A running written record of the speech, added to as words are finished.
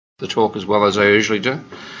the talk as well as I usually do.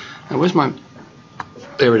 Now, where's my...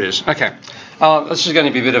 There it is. Okay. This is going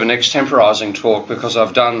to be a bit of an extemporising talk because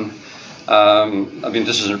I've done...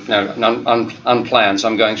 this is unplanned, so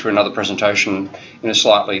I'm going through another presentation in a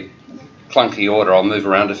slightly clunky order. I'll move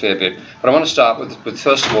around a fair bit. But I want to start with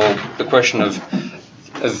first of all, the question of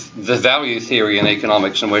the value theory in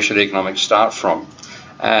economics and where should economics start from.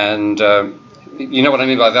 And you know what I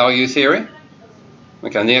mean by value theory?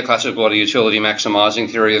 Okay, neoclassical or utility maximising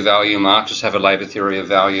theory of value. Marxists have a labour theory of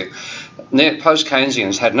value.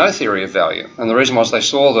 Post-Keynesians had no theory of value, and the reason was they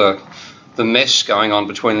saw the mess going on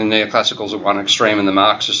between the neoclassicals at one extreme and the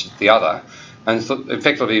Marxists at the other, and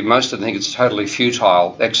effectively most of them think it's a totally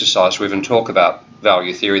futile exercise to even talk about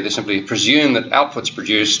value theory. They simply presume that output's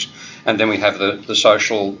produced, and then we have the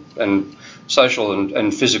social and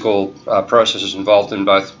physical processes involved in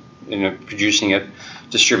both, producing it,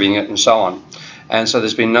 distributing it, and so on. And so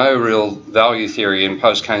there's been no real value theory in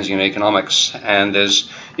post-Keynesian economics, and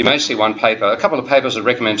you may see one paper, a couple of papers I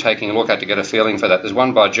recommend taking a look at to get a feeling for that. There's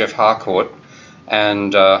one by Jeff Harcourt,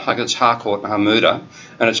 and I think it's Harcourt and Hamuda,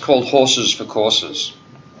 and it's called Horses for Courses.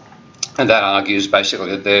 And that argues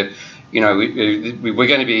basically that we're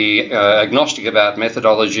going to be agnostic about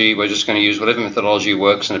methodology. We're just going to use whatever methodology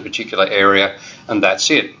works in a particular area, and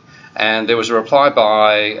that's it. And there was a reply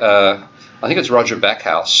by, I think it's Roger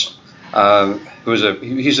Backhouse,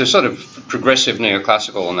 he's a sort of progressive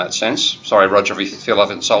neoclassical in that sense. Sorry, Roger, if you feel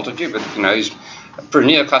I've insulted you, but he's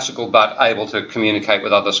pretty neoclassical but able to communicate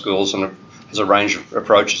with other schools and has a range of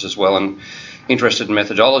approaches as well and interested in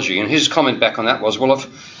methodology. And his comment back on that was, well,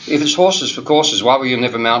 if it's horses for courses, why will you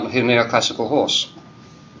never mount a neoclassical horse?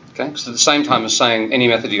 Okay, because at the same time as saying any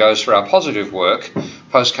method goes for our positive work,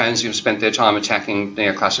 post-Keynesians spent their time attacking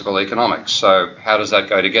neoclassical economics. So how does that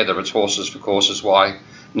go together? It's horses for courses, why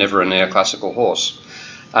never a neoclassical horse?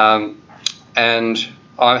 And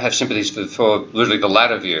I have sympathies for literally the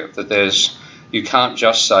latter view, that you can't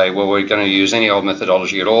just say, well, we're going to use any old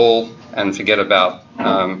methodology at all and forget about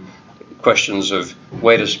questions of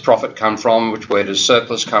where does profit come from, where does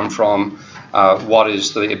surplus come from, what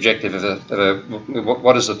is the objective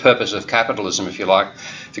what is the purpose of capitalism, if you like.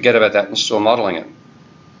 Forget about that and still modelling it.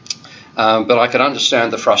 But I can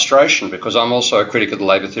understand the frustration because I'm also a critic of the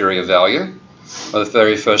labour theory of value. Well, the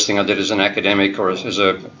very first thing I did as an academic, I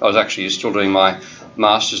was actually still doing my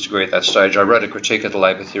master's degree at that stage, I wrote a critique of the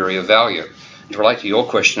labour theory of value. To relate to your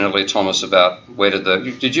question earlier, Thomas, about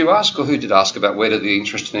did you ask or who did ask about where did the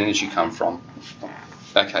interest in energy come from?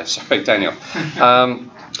 Okay, sorry, Daniel.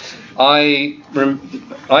 I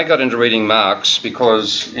got into reading Marx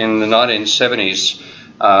because in the 1970s,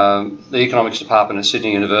 the economics department at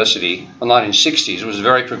Sydney University, the 1960s, was a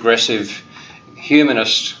very progressive,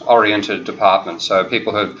 humanist-oriented department. So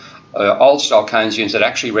people who old-style Keynesians that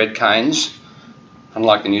actually read Keynes,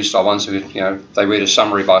 unlike the new-style ones who, they read a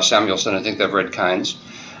summary by Samuelson and think they've read Keynes.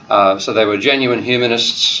 So they were genuine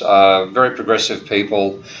humanists, very progressive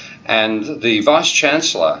people. And the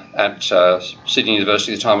vice-chancellor at Sydney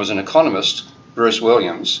University at the time was an economist, Bruce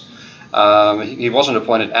Williams. He wasn't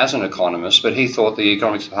appointed as an economist, but he thought the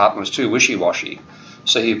economics department was too wishy-washy.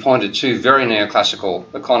 So he appointed two very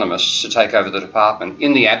neoclassical economists to take over the department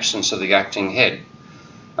in the absence of the acting head.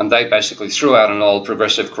 And they basically threw out an old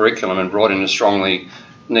progressive curriculum and brought in a strongly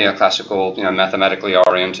neoclassical, mathematically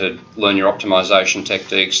oriented, learn your optimization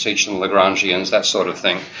techniques, teach them Lagrangians, that sort of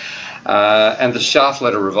thing. And the staff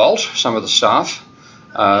led a revolt, some of the staff.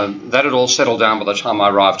 That had all settled down by the time I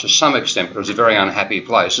arrived to some extent, but it was a very unhappy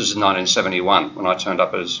place. This is 1971 when I turned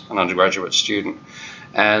up as an undergraduate student.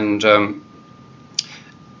 And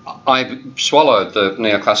I swallowed the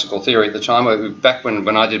neoclassical theory at the time. Back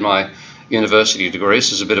when I did my university degree,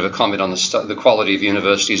 this is a bit of a comment on the quality of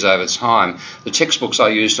universities over time. The textbooks I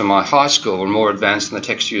used in my high school were more advanced than the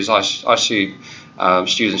textbooks I see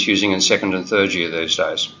students using in second and third year these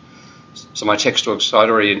days. So my textbooks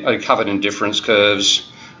I'd covered indifference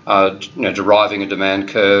curves, deriving a demand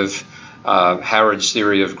curve, Harrod's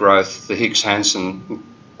theory of growth, the Higgs-Hansen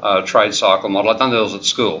trade cycle model. I'd done those at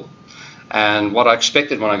school. And what I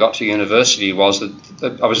expected when I got to university was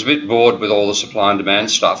that I was a bit bored with all the supply and demand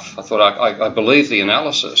stuff. I thought I believe the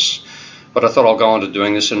analysis, but I thought I'll go on to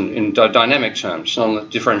doing this in dynamic terms, non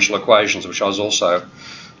differential equations, which I was also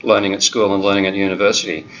learning at school and learning at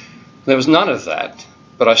university. There was none of that,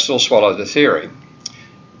 but I still swallowed the theory.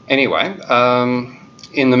 Anyway,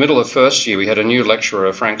 in the middle of first year, we had a new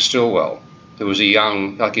lecturer, Frank Stilwell, who was a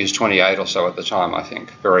young, like he was 28 or so at the time, I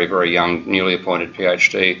think, very, very young, newly appointed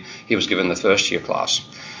PhD. He was given the first year class.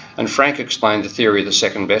 And Frank explained the theory of the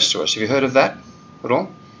second best to us. Have you heard of that at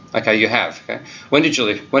all? Okay, you have. Okay. When did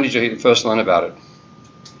you first learn about it?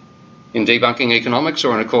 In debunking economics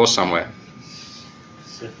or in a course somewhere?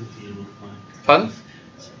 Second year of mine. Pardon?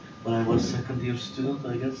 When I was second year student,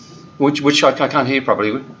 I guess. Which I can't hear properly.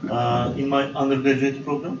 In my undergraduate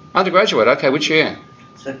program. Undergraduate, okay, which year?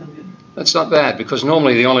 Second year. That's not bad, because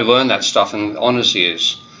normally they only learn that stuff in honours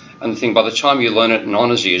years. And the thing, by the time you learn it in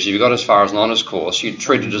honours years, if you got as far as an honours course, you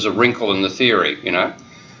treat it as a wrinkle in the theory, you know. An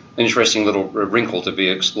interesting little wrinkle to be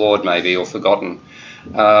explored maybe, or forgotten.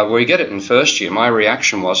 Where you get it in first year, my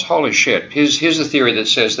reaction was, holy shit, here's the theory that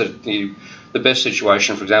says that the best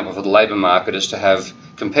situation, for example, for the labour market is to have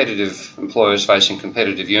competitive employers facing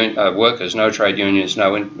competitive workers, no trade unions,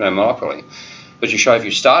 no monopoly. But you show if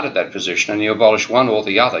you start at that position and you abolish one or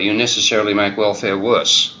the other, you necessarily make welfare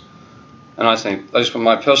worse. And I think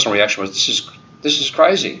my personal reaction was, this is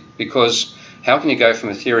crazy, because how can you go from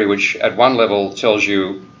a theory which at one level tells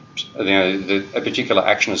you, a particular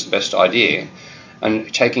action is the best idea,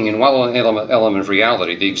 and taking in one element of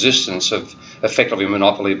reality, the existence of effectively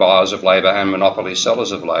monopoly buyers of labour and monopoly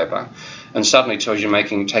sellers of labour, and suddenly tells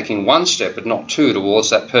you taking one step but not two towards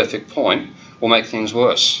that perfect point will make things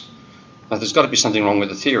worse. Now, there's got to be something wrong with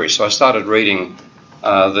the theory. So I started reading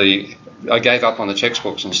I gave up on the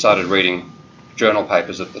textbooks and started reading journal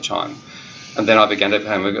papers at the time. And then I began to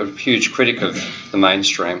become a huge critic of the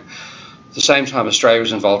mainstream. At the same time, Australia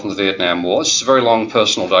was involved in the Vietnam War. This is a very long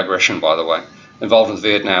personal digression, by the way. Involved in the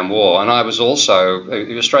Vietnam War, and I was also,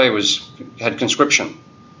 Australia had conscription.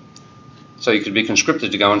 So you could be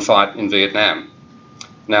conscripted to go and fight in Vietnam.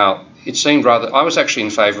 Now, it seemed I was actually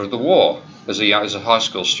in favour of the war as a high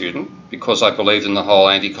school student, because I believed in the whole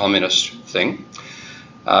anti-communist thing.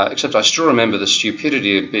 Except I still remember the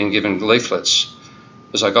stupidity of being given leaflets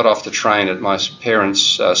as I got off the train at my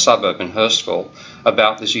parents' suburb in Hurstville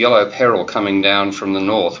about this yellow peril coming down from the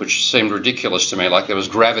north, which seemed ridiculous to me, like there was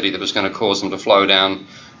gravity that was going to cause them to flow down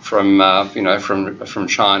from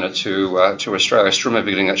China to Australia. I still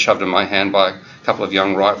remember getting that shoved in my hand by a couple of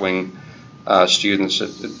young right-wing students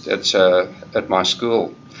at my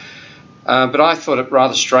school. But I thought it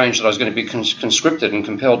rather strange that I was going to be conscripted and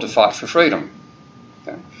compelled to fight for freedom.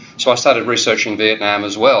 Okay. So I started researching Vietnam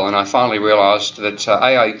as well, and I finally realised that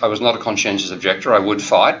A, I was not a conscientious objector, I would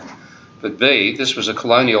fight, but B, this was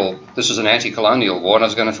an anti-colonial war, and I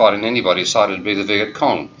was going to fight in anybody's side, it'd be the Viet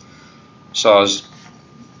Cong. So I was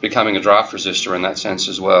becoming a draft resistor in that sense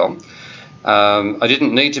as well. I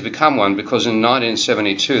didn't need to become one because in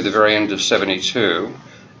 1972, the very end of 72,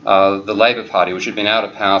 the Labor Party, which had been out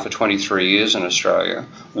of power for 23 years in Australia,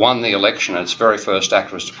 won the election, and its very first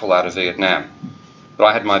act was to pull out of Vietnam. But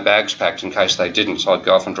I had my bags packed in case they didn't, so I'd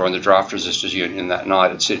go off and join the Draft Resistors Union that night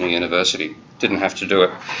at Sydney University. Didn't have to do it.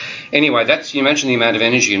 Anyway, you mentioned the amount of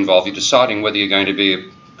energy involved. You're deciding whether you're going to be a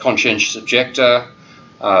conscientious objector,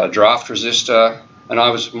 a draft resistor,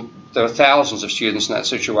 and there were thousands of students in that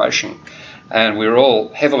situation. And we were all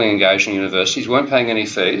heavily engaged in universities, weren't paying any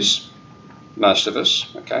fees, most of us,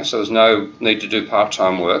 okay, so there's no need to do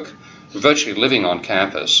part-time work. We're virtually living on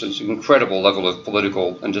campus. It's an incredible level of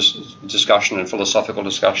political and discussion and philosophical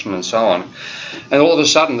discussion and so on. And all of a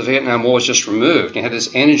sudden, the Vietnam War was just removed. You had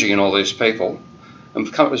this energy in all these people. And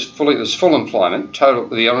it was full employment.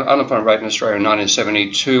 The unemployment rate in Australia in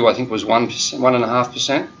 1972, I think, was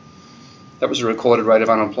 1.5%. That was a recorded rate of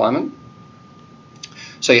unemployment.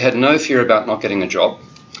 So you had no fear about not getting a job.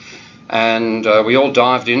 And we all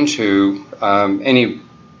dived into any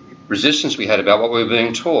resistance we had about what we were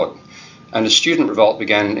being taught. And a student revolt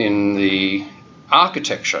began in the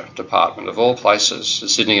architecture department, of all places, at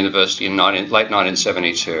Sydney University in late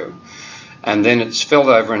 1972. And then it spilled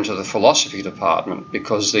over into the philosophy department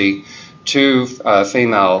because the two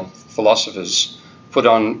female philosophers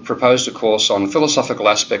proposed a course on philosophical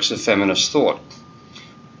aspects of feminist thought,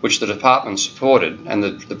 which the department supported, and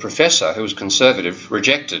the professor, who was conservative,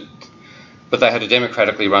 rejected. But they had a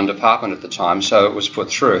democratically run department at the time, so it was put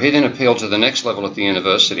through. He then appealed to the next level at the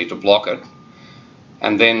university to block it.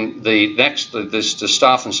 And then the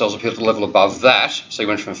staff themselves appealed to the level above that. So he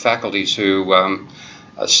went from faculty to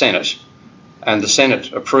Senate. And the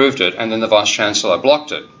Senate approved it, and then the Vice-Chancellor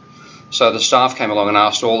blocked it. So the staff came along and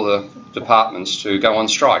asked all the departments to go on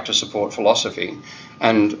strike to support philosophy.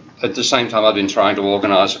 And at the same time, I'd been trying to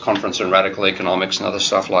organise a conference on radical economics and other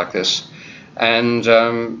stuff like this. And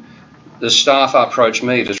the staff approached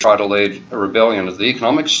me to try to lead a rebellion of the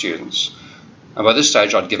economics students. And by this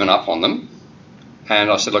stage, I'd given up on them.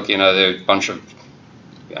 And I said, look, they're a bunch of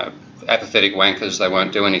apathetic wankers, they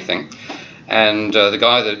won't do anything. And the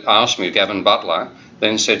guy that asked me, Gavin Butler,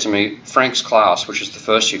 then said to me, Frank's class, which is the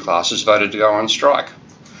first year class, has voted to go on strike.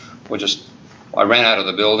 I ran out of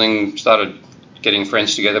the building, started getting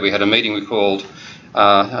friends together. We had a meeting we called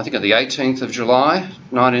I think at the 18th of July,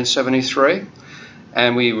 1973,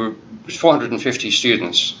 and we were 450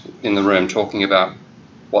 students in the room talking about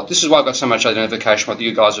what. This is why I've got so much identification with what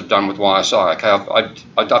you guys have done with YSI. Okay,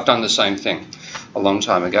 I've done the same thing a long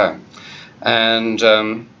time ago,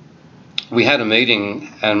 and we had a meeting,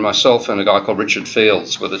 and myself and a guy called Richard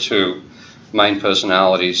Fields were the two main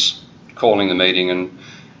personalities calling the meeting and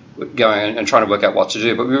going and trying to work out what to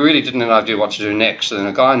do, but we really didn't have an idea what to do next. And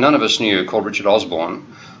a guy none of us knew called Richard Osborne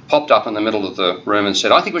popped up in the middle of the room and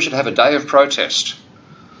said, "I think we should have a day of protest."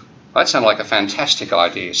 That sounded like a fantastic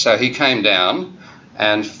idea. So he came down,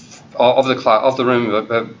 and of the room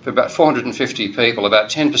of about 450 people, about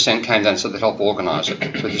 10% came down and said they'd help organise it.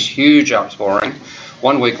 So this huge outpouring.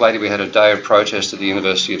 1 week later, we had a day of protest at the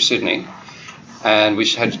University of Sydney, and we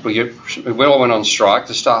all went on strike.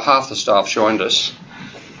 Half the staff joined us,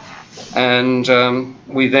 and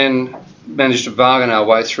we then managed to bargain our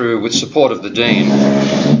way through, with support of the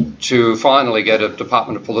Dean, to finally get a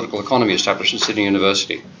Department of Political Economy established at Sydney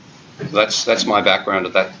University. That's my background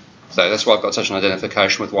at that. So that's why I've got such an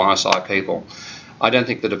identification with YSI people. I don't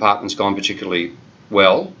think the department's gone particularly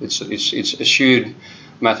well. It's eschewed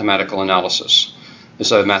mathematical analysis, as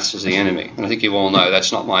though maths is the enemy. And I think you all know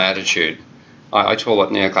that's not my attitude. I taught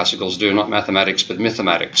what neoclassicals do, not mathematics, but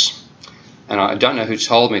mythematics. And I don't know who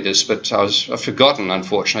told me this, but I've forgotten,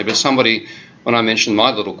 unfortunately. But somebody, when I mentioned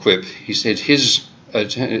my little quip, he said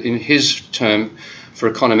in his term for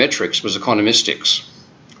econometrics was economistics.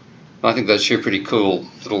 And I think those two pretty cool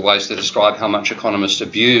little ways to describe how much economists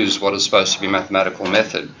abuse what is supposed to be mathematical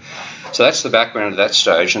method. So that's the background at that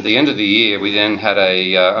stage. And at the end of the year, we then had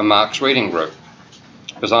a Marx reading group.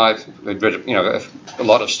 Because I've read, a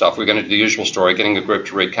lot of stuff. We're going to do the usual story, getting a group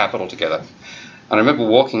to read Capital together. And I remember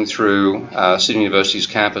walking through Sydney University's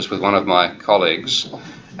campus with one of my colleagues,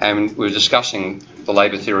 and we were discussing the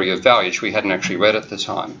labour theory of value, which we hadn't actually read at the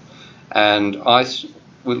time. And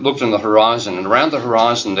we looked on the horizon, and around the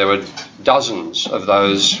horizon there were dozens of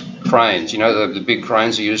those cranes. You know, the big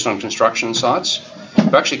cranes are used on construction sites?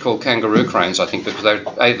 They're actually called kangaroo cranes, I think, because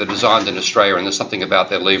they're designed in Australia, and there's something about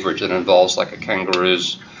their leverage that involves like a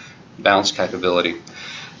kangaroo's bounce capability.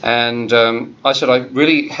 And I said, I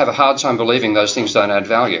really have a hard time believing those things don't add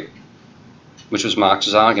value, which was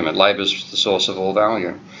Marx's argument. Labour's the source of all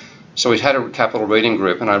value. So we had a Capital reading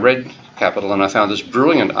group, and I read Capital, and I found this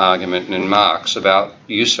brilliant argument in Marx about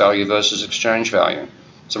use value versus exchange value.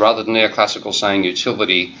 So rather than neoclassical saying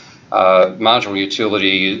utility, marginal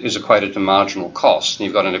utility is equated to marginal cost, and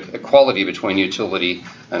you've got an equality between utility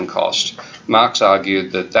and cost. Marx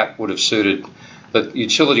argued that would have suited, that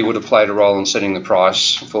utility would have played a role in setting the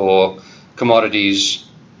price for commodities,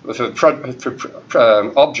 for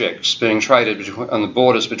objects being traded on the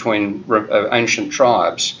borders between ancient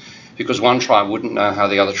tribes, because one tribe wouldn't know how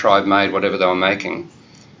the other tribe made whatever they were making,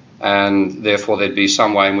 and therefore there'd be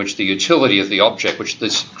some way in which the utility of the object, which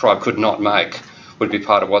this tribe could not make, would be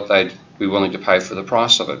part of what they'd be willing to pay for the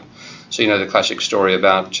price of it. So you know the classic story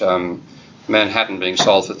about Manhattan being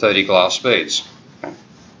sold for 30 glass beads.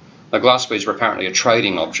 Now, glass beads were apparently a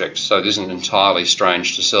trading object, so it isn't entirely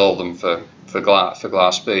strange to sell them for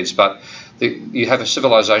glass beads, but you have a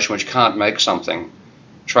civilization which can't make something,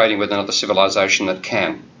 trading with another civilization that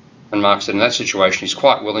can. And Marx said in that situation he's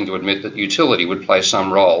quite willing to admit that utility would play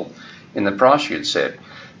some role in the price you'd set.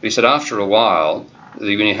 But he said after a while,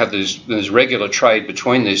 when you have this regular trade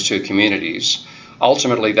between these two communities,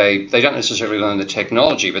 ultimately they don't necessarily learn the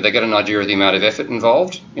technology, but they get an idea of the amount of effort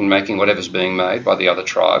involved in making whatever's being made by the other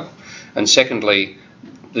tribe. And secondly,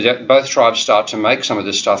 both tribes start to make some of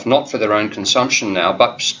this stuff not for their own consumption now,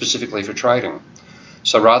 but specifically for trading.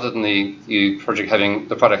 So rather than the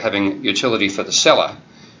product having utility for the seller,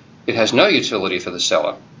 it has no utility for the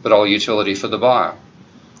seller, but all utility for the buyer.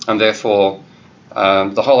 And therefore,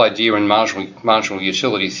 the whole idea in marginal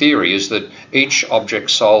utility theory is that each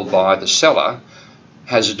object sold by the seller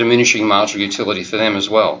has a diminishing marginal utility for them as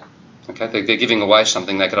well. Okay, they're giving away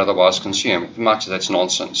something they could otherwise consume. Much of that's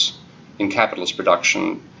nonsense. In capitalist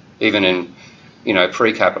production, even in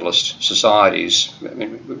pre-capitalist societies,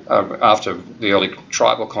 after the early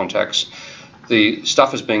tribal contacts, the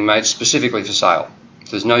stuff is being made specifically for sale.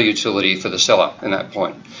 There's no utility for the seller in that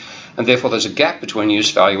point. And therefore there's a gap between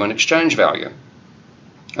use value and exchange value.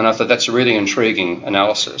 And I thought that's a really intriguing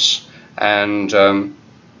analysis. And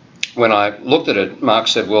when I looked at it,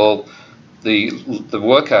 Marx said, well, the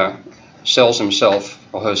worker sells himself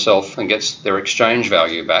or herself and gets their exchange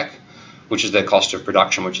value back, which is their cost of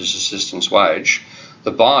production, which is assistance wage.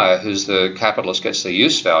 The buyer, who's the capitalist, gets their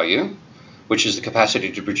use value, which is the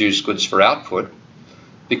capacity to produce goods for output.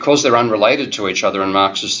 Because they're unrelated to each other in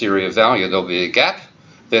Marx's theory of value, there'll be a gap.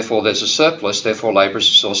 Therefore, there's a surplus, therefore labour is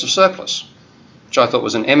a source of surplus, which I thought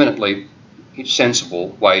was an eminently sensible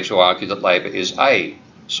way to argue that labour is a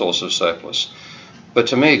source of surplus. But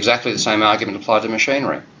to me, exactly the same argument applied to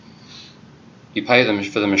machinery. You pay them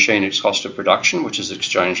for the machine its cost of production, which is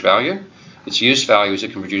exchange value. Its use value is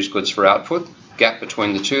it can produce goods for output. Gap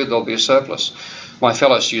between the two, there'll be a surplus. My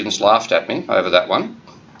fellow students laughed at me over that one.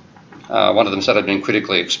 One of them said I'd been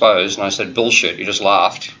critically exposed, and I said, bullshit, you just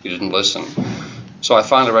laughed, you didn't listen. So I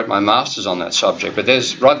finally wrote my master's on that subject. But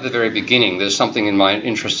there's, right at the very beginning, there's something in my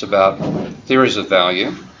interest about theories of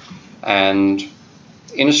value and,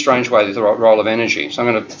 in a strange way, the role of energy. So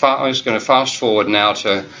I'm just going to fast forward now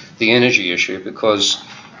to the energy issue because,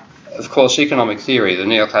 of course, economic theory, the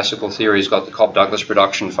neoclassical theory's got the Cobb-Douglas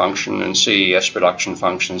production function and CES production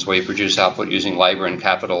functions where you produce output using labour and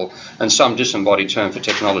capital and some disembodied term for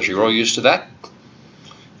technology. We're all used to that.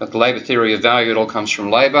 But the labour theory of value, it all comes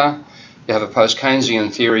from labour. You have a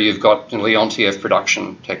post-Keynesian theory, you've got Leontief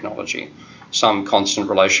production technology, some constant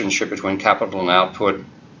relationship between capital and output,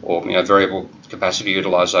 or variable capacity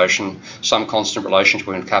utilisation, some constant relationship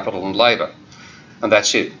between capital and labour. And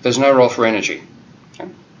that's it. There's no role for energy. Okay?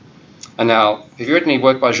 And now, have you read any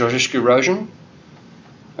work by Georgescu-Roegen?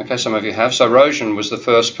 Okay, some of you have. So Roegen was the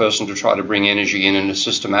first person to try to bring energy in a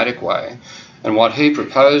systematic way. And what he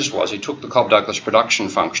proposed was he took the Cobb-Douglas production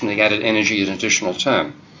function and he added energy as an additional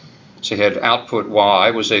term. So he had output Y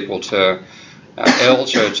was equal to L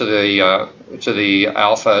to the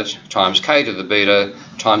alpha times K to the beta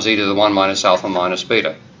times e to the 1 minus alpha minus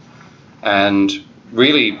beta. And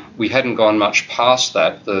really, we hadn't gone much past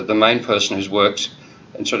that. The main person who's worked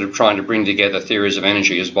in sort of trying to bring together theories of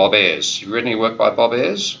energy is Bob Ayres. Have you read any work by Bob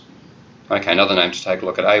Ayres? Okay, another name to take a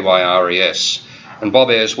look at, Ayres. And Bob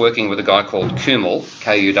Ayres working with a guy called Kummel,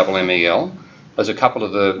 Kummel. There's a couple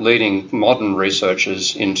of the leading modern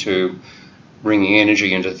researchers into bringing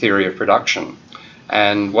energy into theory of production.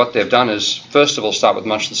 And what they've done is, first of all, start with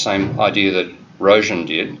much the same idea that Roegen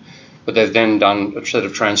did, but they've then done a set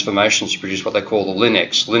of transformations to produce what they call the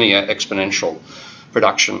LINX, linear exponential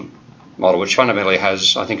production model, which fundamentally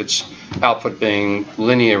has, I think it's output being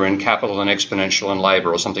linear in capital and exponential in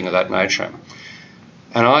labour or something of that nature.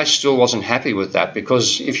 And I still wasn't happy with that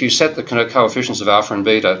because if you set the coefficients of alpha and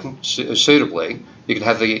beta suitably, you could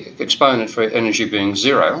have the exponent for energy being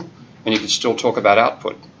 0 and you could still talk about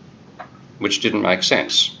output, which didn't make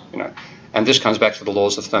sense, And this comes back to the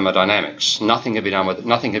laws of thermodynamics. Nothing can be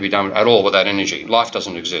done at all without energy. Life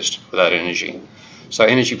doesn't exist without energy. So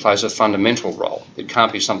energy plays a fundamental role. It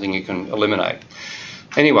can't be something you can eliminate.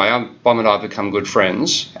 Anyway, Bob and I have become good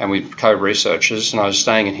friends, and we're co-researchers, and I was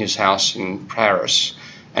staying in his house in Paris,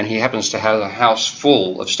 and he happens to have a house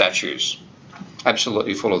full of statues,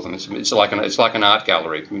 absolutely full of them. It's like an art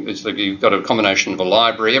gallery. You've got a combination of a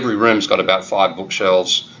library. Every room's got about 5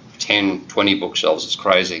 bookshelves, 10, 20 bookshelves. It's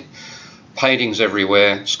crazy. Paintings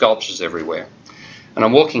everywhere, sculptures everywhere. And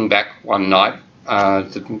I'm walking back one night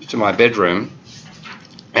to my bedroom,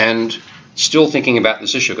 and still thinking about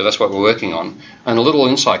this issue, because that's what we're working on, and a little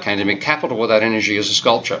insight came to me. Capital without energy is a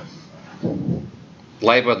sculpture.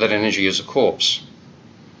 Labour without energy is a corpse.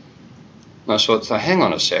 And I thought, so hang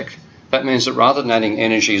on a sec. That means that rather than adding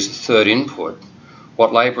energy as the third input,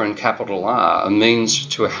 what labour and capital are a means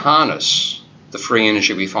to harness the free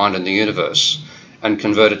energy we find in the universe and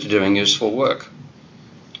convert it to doing useful work.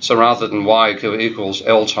 So rather than Y equals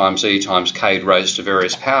L times E times K raised to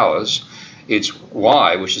various powers, it's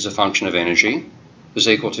Y, which is a function of energy, is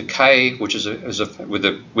equal to K, which is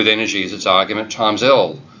with energy as its argument, times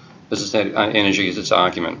L as its energy as its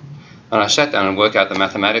argument. And I sat down and worked out the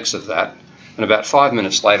mathematics of that. And about 5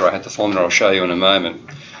 minutes later, I had the formula I'll show you in a moment.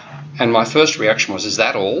 And my first reaction was, is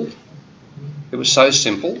that all? It was so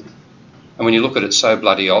simple. And when you look at it, so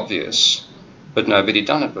bloody obvious. But nobody had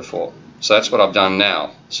done it before. So that's what I've done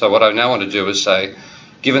now. So what I now want to do is say,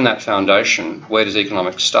 given that foundation, where does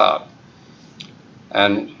economics start?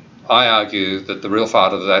 And I argue that the real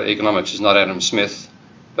father of that economics is not Adam Smith,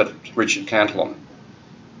 but Richard Cantillon.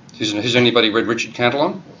 Has anybody read Richard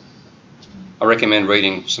Cantillon? I recommend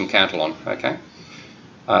reading some Cantillon, okay?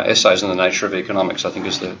 Essays on the Nature of Economics, I think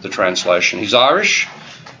is the translation. He's Irish,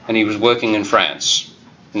 and he was working in France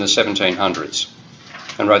in the 1700s,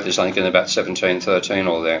 and wrote this, I think, in about 1713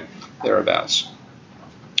 or thereabouts.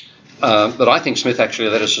 But I think Smith actually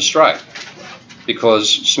led us astray, because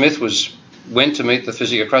Smith went to meet the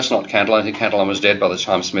physiocrats, not Cantillon. I think Cantillon was dead by the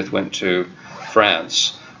time Smith went to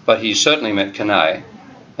France, but he certainly met Quenet,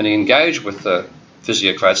 and he engaged with the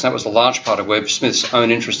physiocrats, and that was a large part of where Smith's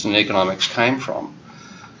own interest in economics came from.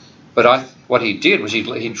 But what he did was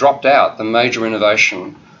he dropped out the major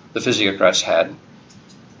innovation the physiocrats had,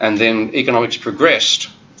 and then economics progressed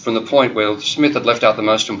from the point where Smith had left out the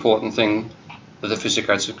most important thing that the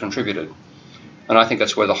physicrates had contributed. And I think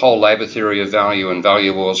that's where the whole labour theory of value and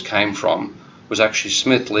value wars came from, was actually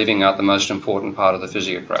Smith leaving out the most important part of the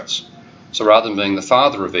physiocrats. So rather than being the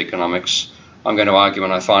father of economics, I'm going to argue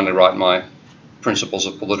when I finally write my principles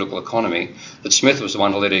of political economy that Smith was the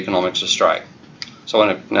one who led economics astray. So I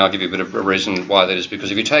want to now give you a bit of a reason why that is,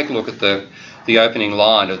 because if you take a look at the opening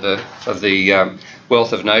line of the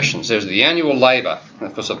Wealth of Nations, there's the annual labour, and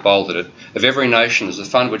of course I've bolded it, of every nation is the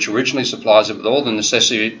fund which originally supplies it with all the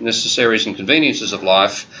necessaries and conveniences of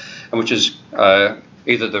life, and which is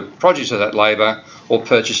either the produce of that labour or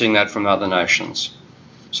purchasing that from other nations.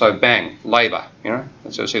 So bang, labour, you know,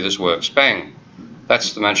 let's see how this works. Bang,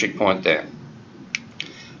 that's the magic point there.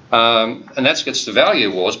 And that gets to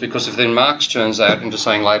value wars, because if then Marx turns out into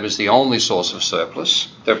saying labour is the only source of surplus,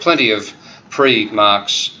 there are plenty of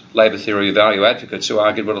pre-Marx labour theory of value advocates who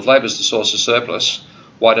argued, well, if labour is the source of surplus,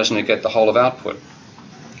 why doesn't it get the whole of output?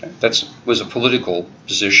 Okay. That was a political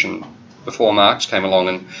position before Marx came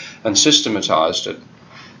along and systematised it.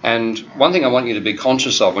 And one thing I want you to be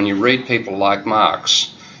conscious of when you read people like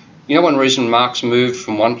Marx, you know one reason Marx moved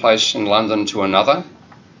from one place in London to another?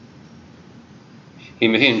 He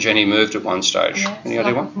and Jenny moved at one stage. Yes, Any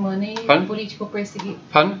idea why? Lack of money, Pardon? political persecution.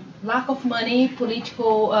 Pardon? Lack of money,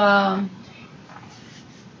 political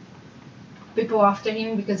people after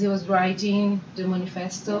him because he was writing the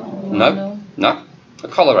manifesto. No. A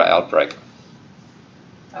cholera outbreak.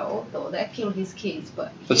 Oh, that killed his kids,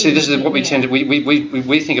 but see, this is what we tend to,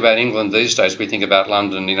 we think about England these days, we think about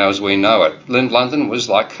London, you know, as we know it. London was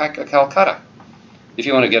like Calcutta. If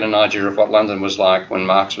you want to get an idea of what London was like when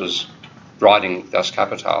Marx was writing Das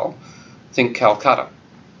Kapital, think Calcutta.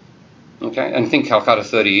 Okay, and think Calcutta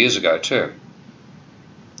 30 years ago too.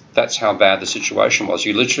 That's how bad the situation was.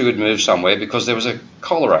 You literally would move somewhere because there was a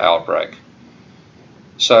cholera outbreak.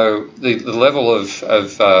 So the level of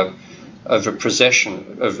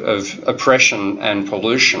oppression and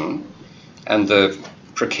pollution and the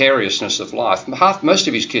precariousness of life. Most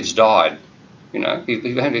of his kids died. You know,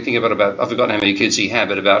 you have to think about I've forgotten how many kids he had,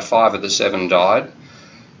 but about 5 of the 7 died.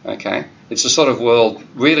 Okay, it's the sort of world.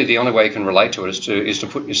 Really, the only way you can relate to it is to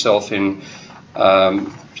put yourself in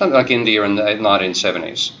something like India in the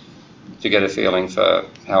 1970s to get a feeling for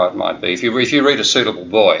how it might be. If you read A Suitable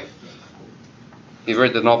Boy, you've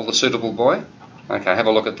read the novel The Suitable Boy? Okay, have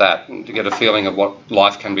a look at that and to get a feeling of what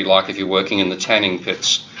life can be like if you're working in the tanning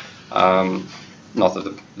pits. Not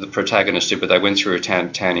that the protagonist did, but they went through a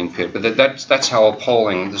tanning pit. But that's how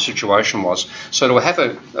appalling the situation was. So to have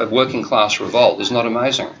a working class revolt is not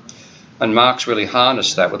amazing. And Marx really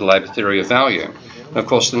harnessed that with the labour theory of value. And of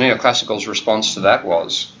course, the neoclassicals' response to that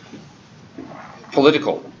was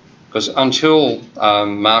political. Because until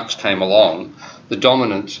Marx came along, the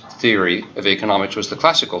dominant theory of economics was the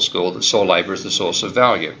classical school that saw labour as the source of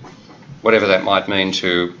value. Whatever that might mean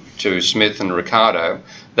to Smith and Ricardo,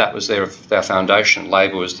 that was their foundation.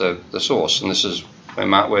 Labour was the source, and this is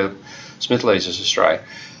where Smith leads us astray.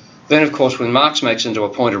 Then, of course, when Marx makes into a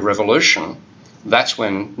point of revolution, that's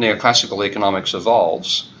when neoclassical economics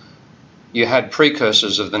evolves. You had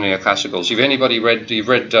precursors of the neoclassicals. You've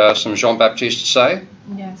read some Jean-Baptiste Say?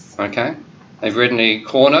 Yes. Okay. Have you read any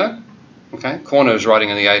Corno? Okay. Corno was writing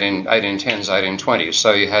in the 1810s, 1820s.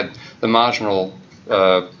 So you had the marginal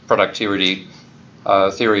productivity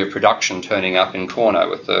theory of production turning up in Corno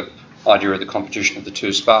with the idea of the competition of the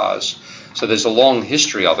two spars. So there's a long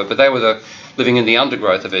history of it, but they were living in the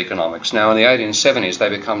undergrowth of economics. Now in the 1870s they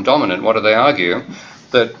become dominant. What do they argue?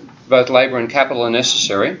 That both labour and capital are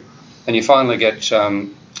necessary, and you finally get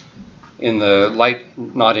in the late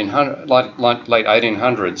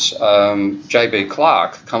 1800s, J.B.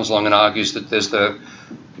 Clark comes along and argues that there's the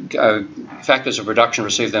factors of production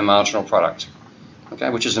receive their marginal product, okay,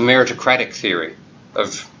 which is a meritocratic theory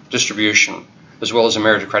of distribution as well as a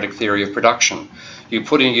meritocratic theory of production.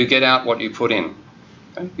 You get out what you put in.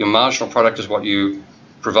 Okay? Your marginal product is what you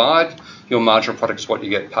provide. Your marginal product is what you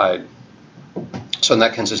get paid. So in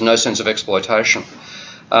that sense, there's no sense of exploitation.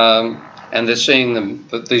 And they're seeing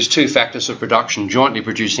these two factors of production jointly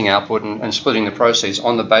producing output and splitting the proceeds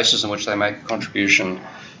on the basis on which they make a contribution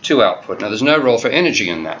to output. Now, there's no role for energy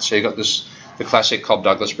in that. So you've got the classic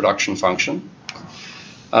Cobb-Douglas production function.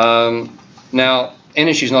 Now,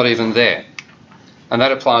 energy is not even there. And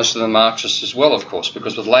that applies to the Marxists as well, of course,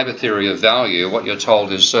 because with labour theory of value, what you're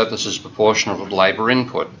told is surplus is proportional to labour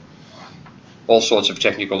input. All sorts of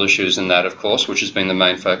technical issues in that, of course, which has been the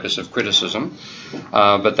main focus of criticism,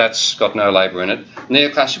 but that's got no labour in it.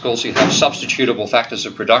 Neoclassicals, you have substitutable factors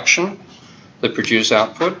of production that produce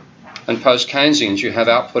output, and post-Keynesians, you have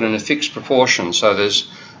output in a fixed proportion, so there's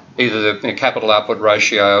either the capital output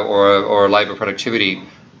ratio or a labour productivity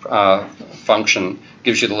function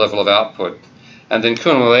gives you the level of output. And then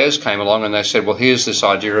Kuhn and Ayres came along and they said, well, here's this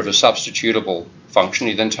idea of a substitutable function.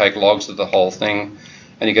 You then take logs of the whole thing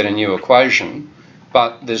and you get a new equation.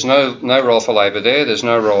 But there's no role for labour there, there's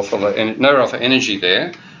no role for energy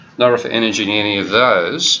there, no role for energy in any of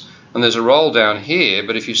those. And there's a role down here,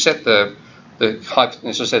 but if you set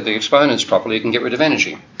as I said, the exponents properly, you can get rid of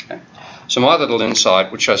energy. Okay? So my little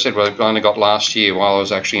insight, which I said I only got last year while I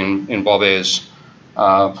was actually in Bob Ayres'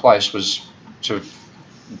 place, was to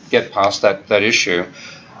get past that issue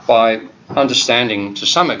by understanding to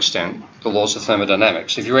some extent the laws of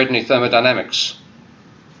thermodynamics. If you read any thermodynamics,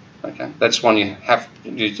 okay, that's one you have.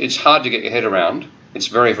 It's hard to get your head around. It's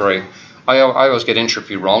very, very. I always get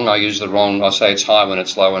entropy wrong. I use the wrong. I say it's high when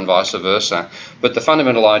it's low and vice versa. But the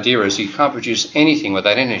fundamental idea is you can't produce anything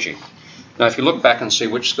without energy. Now, if you look back and see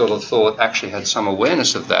which school of thought actually had some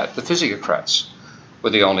awareness of that, the Physiocrats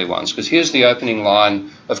were the only ones. Because here's the opening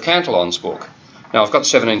line of Cantillon's book. Now, I've got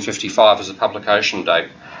 1755 as a publication date.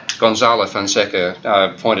 Gonzalo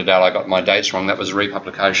Fonseca pointed out I got my dates wrong. That was a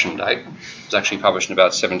republication date. It was actually published in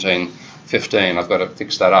about 1715. I've got to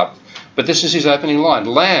fix that up. But this is his opening line.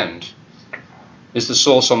 Land is the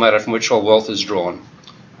source or matter from which all wealth is drawn.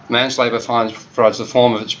 Man's labour provides the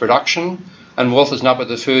form of its production, and wealth is not but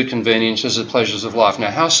the food, conveniences, and pleasures of life.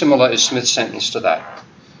 Now, how similar is Smith's sentence to that?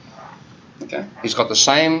 Okay, he's got the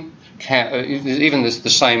same, even the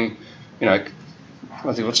same, I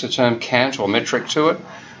think what's the term, cant or metric to it,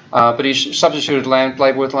 but he's substituted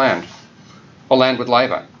labour with land, or land with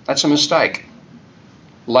labour. That's a mistake.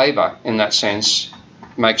 Labour, in that sense,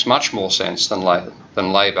 makes much more sense than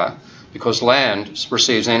labour, because land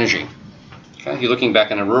receives energy. Okay? You're looking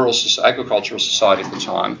back in a rural agricultural society at the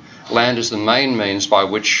time. Land is the main means by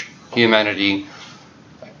which humanity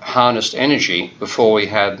harnessed energy before we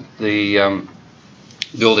had the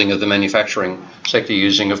building of the manufacturing sector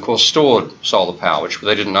using, of course, stored solar power, which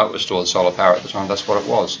they didn't know it was stored solar power at the time. That's what it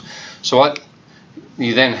was. So what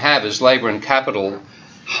you then have is labour and capital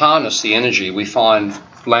harness the energy we find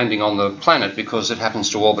landing on the planet because it happens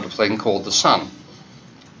to orbit a thing called the sun.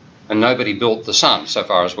 And nobody built the sun, so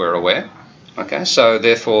far as we're aware. Okay, so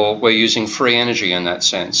therefore we're using free energy in that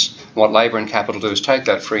sense. What labour and capital do is take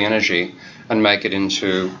that free energy and make it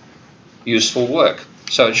into useful work.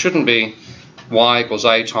 So it shouldn't be y equals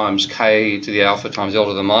a times k to the alpha times l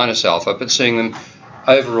to the minus alpha, but seeing them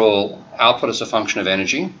overall output as a function of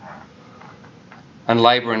energy, and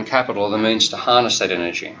labour and capital are the means to harness that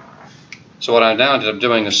energy. So what I now ended up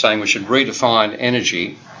doing is saying we should redefine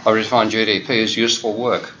energy, or redefine GDP as useful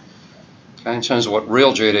work. Okay, in terms of what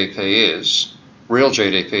real GDP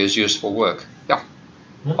is useful work. Yeah.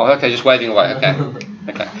 Oh, okay, just waving away. Okay.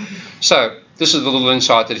 Okay. So this is the little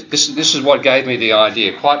insight that this is what gave me the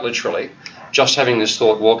idea, quite literally. Just having this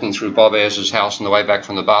thought walking through Bob Ayres' house on the way back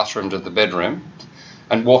from the bathroom to the bedroom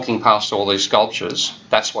and walking past all these sculptures,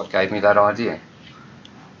 that's what gave me that idea.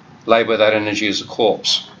 Labour without energy is a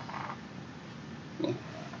corpse.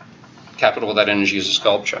 Capital without energy is a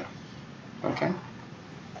sculpture. Okay?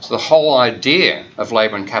 So the whole idea of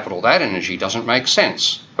labour and capital without energy doesn't make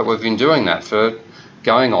sense. But we've been doing that for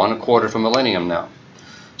going on a quarter of a millennium now.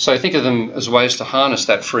 So think of them as ways to harness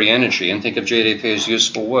that free energy and think of GDP as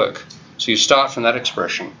useful work. So you start from that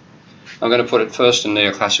expression. I'm going to put it first in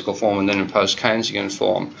neoclassical form and then in post-Keynesian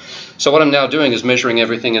form. So what I'm now doing is measuring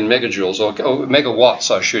everything in megajoules, or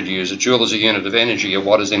megawatts I should use. A joule is a unit of energy, a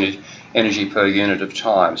watt is energy per unit of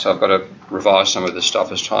time. So I've got to revise some of this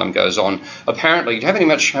stuff as time goes on. Apparently, do you have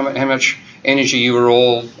how much energy you are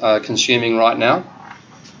all consuming right now?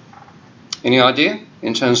 Any idea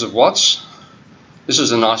in terms of watts? This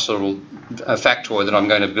is a nice little factoid that I'm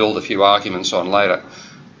going to build a few arguments on later.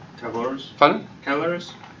 Calories? Pardon?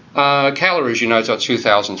 Calories? Calories, it's like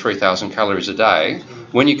 2,000, 3,000 calories a day.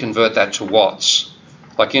 When you convert that to watts,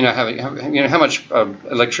 like how much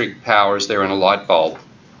electric power is there in a light bulb,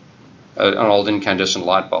 an old incandescent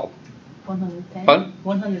light bulb? 110. Pardon?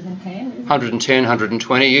 110. 110,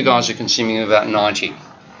 120. You guys are consuming about 90.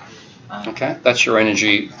 Okay, that's your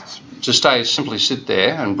energy to simply sit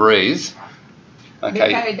there and breathe. Okay. The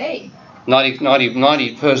entire day. 90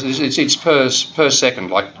 per, it's per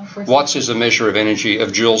second. Like watts is a measure of energy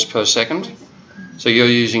of joules per second. So you're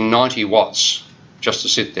using 90 watts just to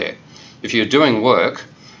sit there. If you're doing work,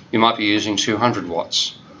 you might be using 200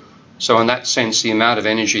 watts. So in that sense, the amount of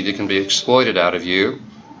energy that can be exploited out of you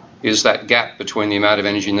is that gap between the amount of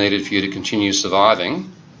energy needed for you to continue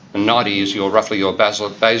surviving, and 90 is roughly your basal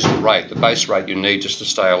rate, the base rate you need just to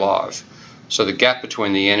stay alive. So the gap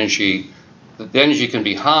between the energy can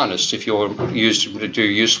be harnessed if you're used to do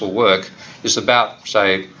useful work is about,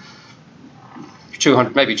 say,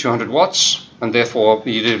 200, maybe 200 watts, and therefore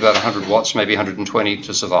you need about 100 watts, maybe 120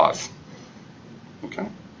 to survive. Okay?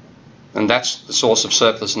 And that's the source of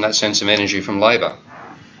surplus in that sense of energy from labour.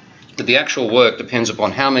 But the actual work depends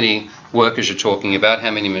upon how many workers you're talking about,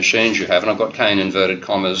 how many machines you have, and I've got K in inverted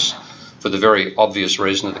commas for the very obvious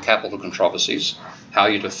reason of the capital controversies, how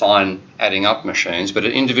you define adding up machines. But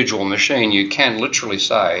an individual machine, you can literally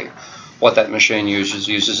say what that machine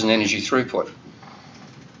uses in energy throughput.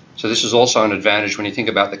 So this is also an advantage when you think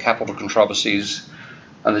about the capital controversies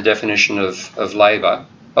and the definition of labour,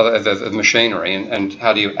 of machinery, and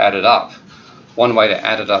how do you add it up. One way to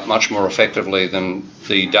add it up much more effectively than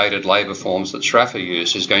the dated labour forms that Straffer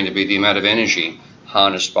used is going to be the amount of energy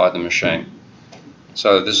harnessed by the machine.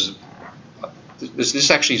 So this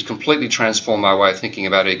actually has completely transformed my way of thinking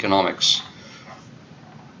about economics.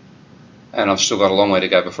 And I've still got a long way to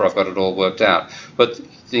go before I've got it all worked out. But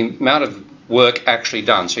the amount of work actually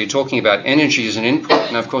done. So you're talking about energy as an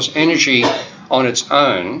input. Now, of course, energy on its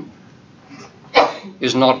own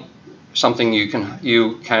is not something you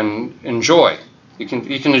can enjoy. You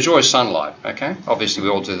can enjoy sunlight, okay? Obviously we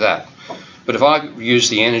all do that. But if I use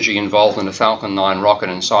the energy involved in a Falcon 9 rocket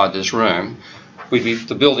inside this room,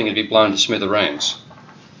 the building would be blown to smithereens.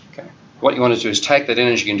 Okay? What you want to do is take that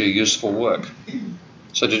energy and do useful work.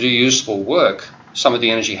 So to do useful work, some of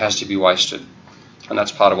the energy has to be wasted. And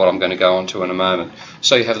that's part of what I'm going to go on to in a moment.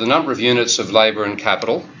 So you have the number of units of labour and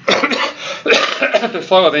capital, the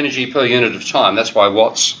flow of energy per unit of time. That's why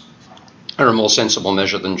watts are a more sensible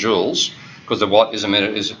measure than joules, because the watt is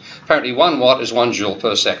apparently 1 watt is 1 joule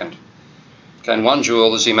per second. Okay, and 1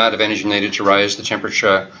 joule is the amount of energy needed to raise the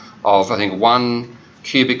temperature of, I think, 1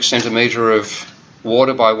 cubic centimetre of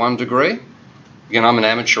water by 1 degree. Again, I'm an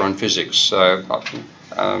amateur on physics, so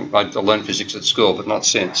I learned physics at school, but not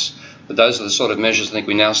since. But those are the sort of measures I think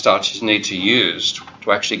we now start to need to use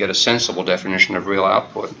to actually get a sensible definition of real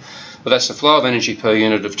output. But that's the flow of energy per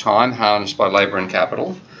unit of time harnessed by labour and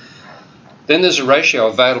capital. Then there's a ratio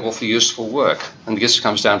available for useful work, and this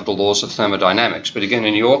comes down to the laws of thermodynamics. But again,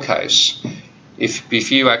 in your case,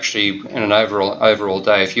 if you actually, in an overall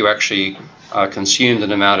day, if you actually consumed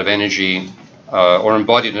an amount of energy or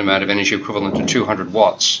embodied an amount of energy equivalent to 200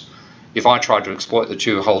 watts, if I tried to exploit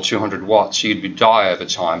the whole 200 watts, you'd die over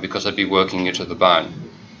time because I'd be working you to the bone.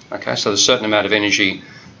 Okay, so a certain amount of energy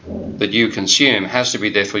that you consume has to be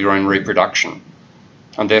there for your own reproduction.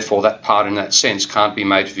 And therefore that part in that sense can't be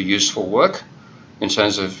made for useful work in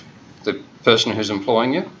terms of the person who's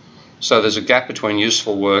employing you. So there's a gap between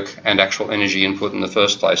useful work and actual energy input in the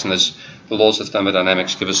first place, and there's the laws of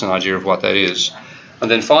thermodynamics give us an idea of what that is.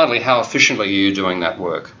 And then finally, how efficiently are you doing that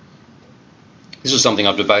work? This is something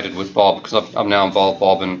I've debated with Bob, because I've now involved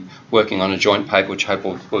Bob in working on a joint paper which I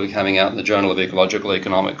hope will be coming out in the Journal of Ecological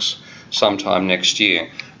Economics sometime next year.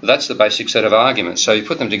 But that's the basic set of arguments. So you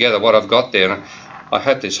put them together, what I've got there, I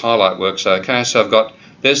hope this highlight works okay. So I've got,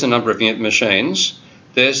 there's the number of machines,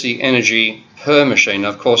 there's the energy per machine. Now,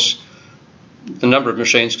 of course, the number of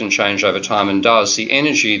machines can change over time, and does. The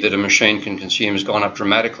energy that a machine can consume has gone up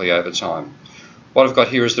dramatically over time. What I've got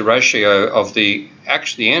here is the ratio of the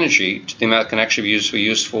energy to the amount that can actually be used for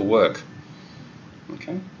useful work.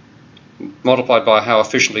 Okay, multiplied by how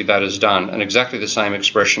efficiently that is done, and exactly the same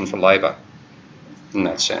expression for labour in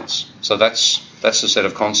that sense. So that's the set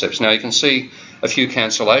of concepts. Now you can see a few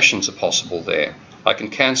cancellations are possible there. I can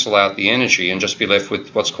cancel out the energy and just be left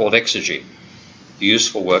with what's called exergy, the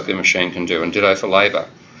useful work the machine can do, and ditto for labour.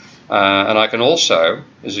 And I can also,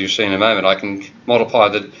 as you'll see in a moment, I can multiply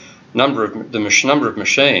the number of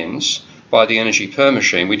machines by the energy per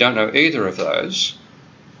machine. We don't know either of those.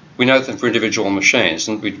 We know them for individual machines,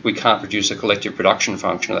 and we can't produce a collective production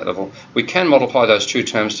function at that level. We can multiply those two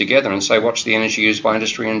terms together and say what's the energy used by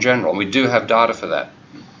industry in general, and we do have data for that.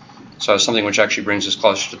 So something which actually brings us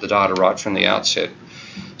closer to the data right from the outset.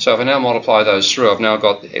 So if I now multiply those through, I've now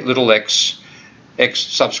got little x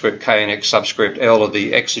subscript k and x subscript l of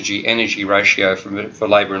the exergy energy ratio for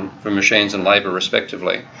labour and for machines and labour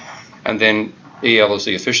respectively. And then EL is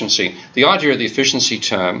the efficiency. The idea of the efficiency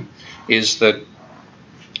term is that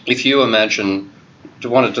if you imagine to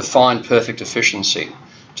want to define perfect efficiency,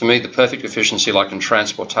 to me the perfect efficiency, like in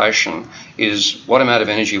transportation, is what amount of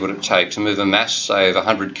energy would it take to move a mass, say, of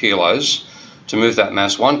 100 kilos, to move that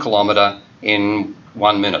mass 1 kilometre in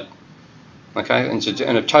 1 minute. Okay,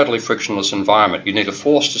 in a totally frictionless environment, you need a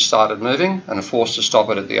force to start it moving and a force to stop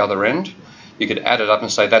it at the other end. You could add it up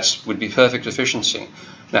and say that would be perfect efficiency.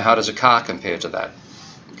 Now, how does a car compare to that?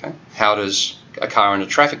 Okay, how does a car in a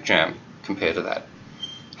traffic jam compare to that?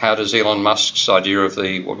 How does Elon Musk's idea of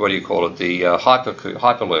the, what do you call it, the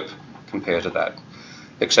hyperloop compare to that?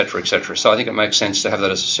 etc., etc. So I think it makes sense to have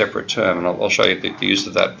that as a separate term, and I'll show you the use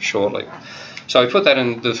of that shortly. So we put that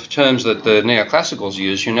in the terms that the neoclassicals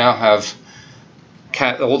use. You now have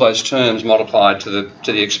all those terms multiplied to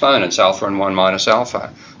the exponents, alpha and 1 minus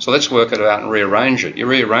alpha. So let's work it out and rearrange it. You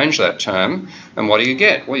rearrange that term, and what do you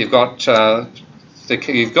get? Well, you've got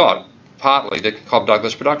partly the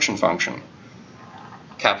Cobb-Douglas production function.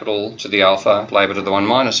 Capital to the alpha, labour to the 1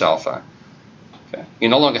 minus alpha. Okay. You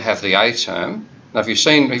no longer have the A term. Now, have you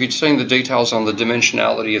seen the details on the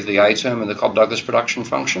dimensionality of the A term in the Cobb-Douglas production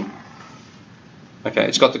function? Okay,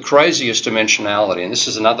 it's got the craziest dimensionality, and this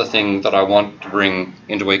is another thing that I want to bring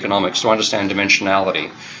into economics, to understand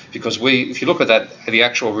dimensionality. Because if you look at the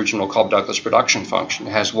actual original Cobb-Douglas production function,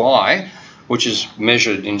 it has Y, which is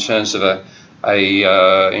measured in terms of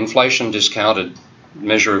a inflation discounted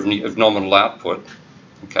measure of nominal output.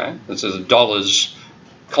 Okay, this is dollars,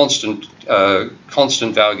 constant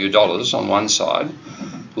value dollars on one side,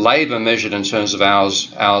 labour measured in terms of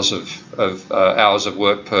hours of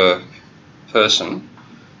work per person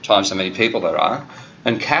times how many people there are,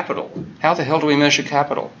 and capital. How the hell do we measure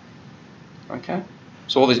capital? Okay,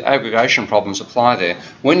 so all these aggregation problems apply there.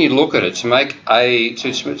 When you look at it, to make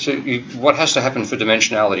what has to happen for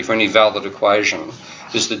dimensionality for any valid equation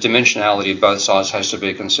is the dimensionality of both sides has to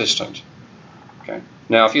be consistent. Okay.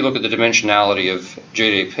 Now, if you look at the dimensionality of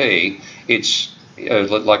GDP, it's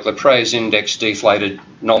like Lepre's index deflated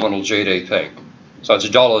nominal GDP. So it's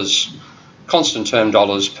dollars, constant term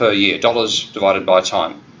dollars per year, dollars divided by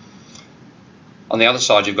time. On the other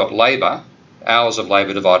side, you've got labour, hours of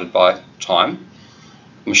labour divided by time.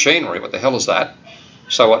 Machinery, what the hell is that?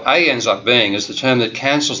 So what A ends up being is the term that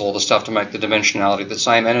cancels all the stuff to make the dimensionality the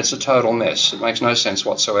same, and it's a total mess. It makes no sense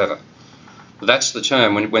whatsoever. But that's the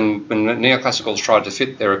term. When neoclassicals tried to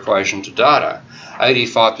fit their equation to data,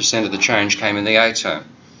 85% of the change came in the A term.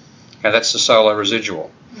 Now that's the solar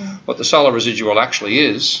residual. Yeah. What the solar residual actually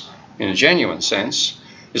is, in a genuine sense,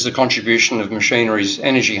 is the contribution of machinery's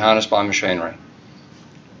energy harnessed by machinery.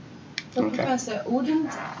 So, okay. Professor,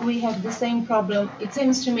 wouldn't we have the same problem? It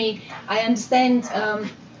seems to me, I understand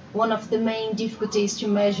one of the main difficulties to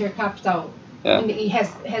measure capital. Yeah. And it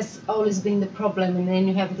has always been the problem, and then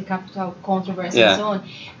you have the capital controversy, yeah, and so on.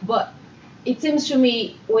 But it seems to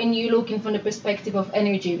me, when you're looking from the perspective of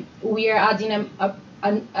energy, we are adding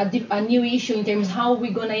a new issue in terms of how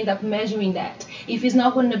we're going to end up measuring that. If it's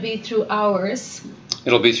not going to be through hours,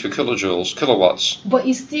 it'll be through kilojoules, kilowatts, but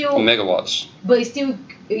it's still, or megawatts. But it's still,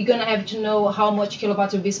 you're going to have to know how much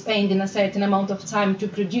kilowatts will be spent in a certain amount of time to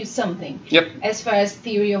produce something. Yep. As far as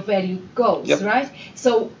theory of value goes, yep, right?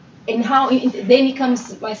 So, and how then it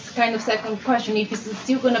comes my kind of second question: if it's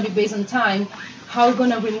still going to be based on time, how are you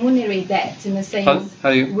going to remunerate that in a sense?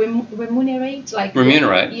 How do you remunerate? Like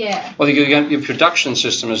remunerate? Yeah. Well, your production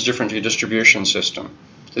system is different to your distribution system.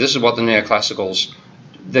 So this is what the neoclassicals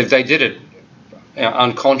they did it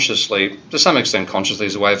unconsciously, to some extent consciously,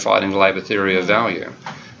 as a way of fighting the labour theory of value.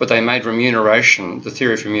 But they made remuneration, the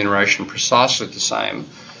theory of remuneration, precisely the same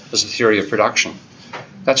as the theory of production.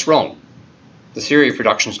 That's wrong. The theory of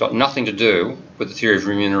production has got nothing to do with the theory of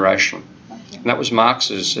remuneration. And that was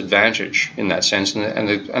Marx's advantage in that sense, and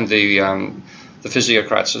the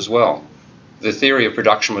physiocrats as well. The theory of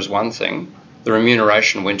production was one thing, the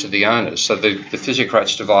remuneration went to the owners. So the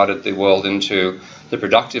physiocrats divided the world into the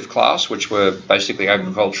productive class, which were basically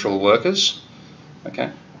agricultural workers,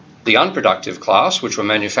 okay, the unproductive class, which were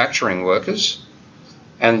manufacturing workers,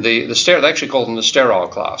 and they actually called them the sterile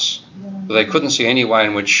class. But they couldn't see any way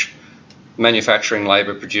in which manufacturing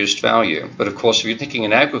labour produced value. But of course, if you're thinking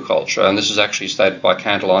in agriculture, and this is actually stated by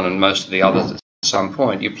Cantillon and most of the others at some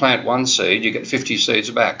point, you plant one seed, you get 50 seeds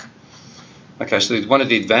back. Okay, so one of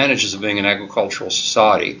the advantages of being an agricultural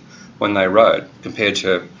society when they wrote, compared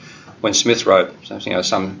to when Smith wrote,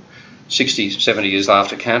 some 60, 70 years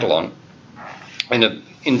after Cantillon, in an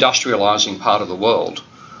industrialising part of the world,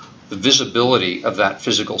 the visibility of that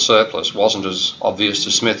physical surplus wasn't as obvious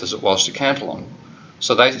to Smith as it was to Cantillon.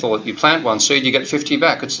 So they thought, you plant one seed, you get 50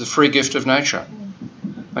 back. It's the free gift of nature.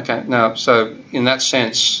 Okay, now, so in that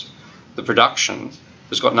sense, the production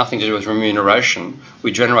has got nothing to do with remuneration.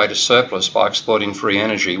 We generate a surplus by exploiting free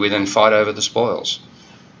energy. We then fight over the spoils.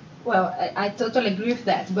 Well, I totally agree with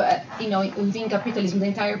that. But, within capitalism, the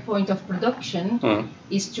entire point of production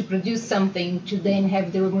is to produce something to then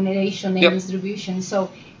have the remuneration and distribution. So,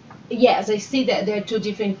 yes, I see that there are two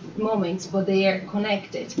different moments, but they are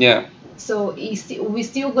connected. Yeah. So we're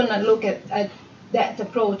still going to look at that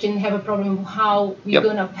approach and have a problem of how we're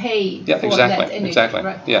going to pay for that energy. Exactly.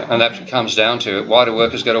 Right? Yeah, and that comes down to, why do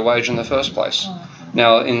workers get a wage in the first place?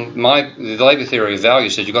 Now, in the labour theory of value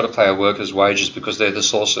said you've got to pay a worker's wages because they're the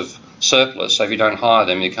source of surplus. So if you don't hire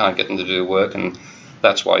them, you can't get them to do work, and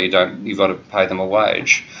that's why you've got to pay them a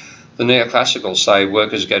wage. The neoclassicals say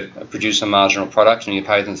workers produce a marginal product and you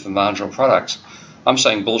pay them for marginal products. I'm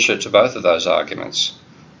saying bullshit to both of those arguments.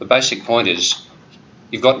 The basic point is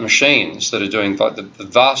you've got machines that are doing the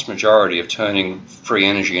vast majority of turning free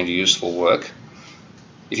energy into useful work.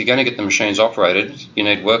 If you're going to get the machines operated, you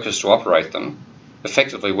need workers to operate them.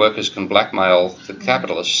 Effectively, workers can blackmail the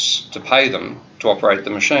capitalists to pay them to operate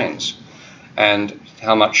the machines. And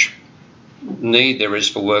how much need there is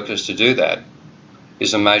for workers to do that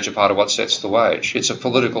is a major part of what sets the wage. It's a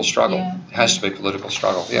political struggle. Yeah. It has to be a political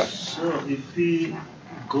struggle, yeah. So if we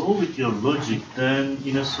go with your logic, then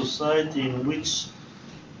in a society in which,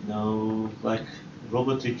 like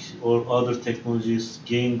robotic or other technologies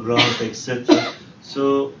gain ground, etc.,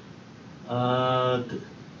 so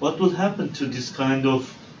what will happen to this kind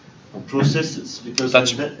of processes? Because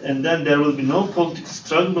and then there will be no political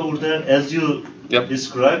struggle over there, as you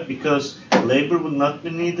described, because labor will not be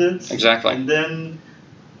needed. Exactly. And then,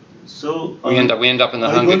 so we end up in the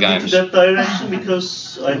Hunger Games. Into that direction,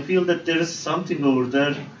 because I feel that there is something over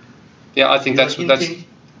there. Yeah, I think that's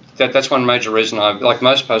one major reason like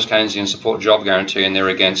most post-Keynesians support job guarantee, and they're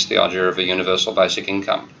against the idea of a universal basic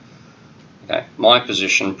income. Okay. My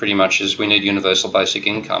position pretty much is we need universal basic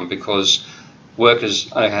income because workers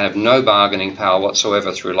have no bargaining power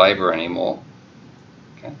whatsoever through labour anymore.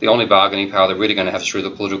 Okay. The only bargaining power they're really going to have is through the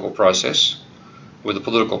political process. With the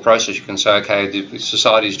political process, you can say, okay, the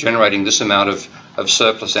society is generating this amount of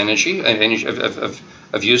surplus energy,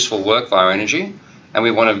 of useful work via energy, and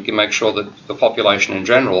we want to make sure that the population in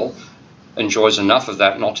general enjoys enough of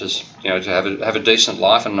that not to, to have a decent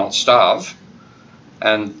life and not starve.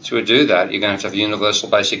 And to do that, you're going to have universal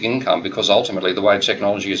basic income because ultimately the way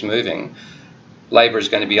technology is moving, labour is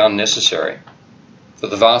going to be unnecessary for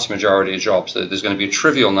the vast majority of jobs. There's going to be a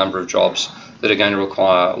trivial number of jobs that are going to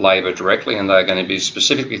require labour directly, and they're going to be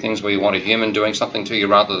specifically things where you want a human doing something to you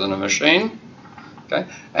rather than a machine. Okay?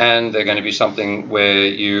 And they're going to be something where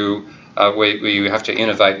you have to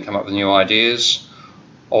innovate and come up with new ideas,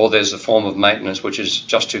 or there's a form of maintenance which is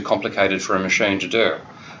just too complicated for a machine to do.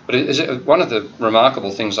 But one of the remarkable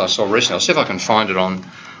things I saw recently, I'll see if I can find it on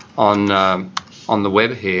the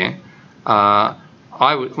web here.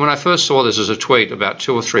 When I first saw this as a tweet about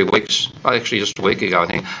 2 or 3 weeks, actually just a week ago I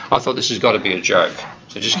think, I thought this has got to be a joke.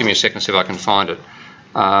 So just give me a second to see if I can find it.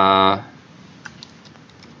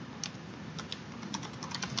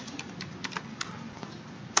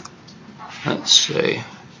 Let's see.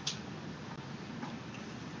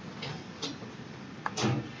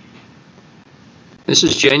 This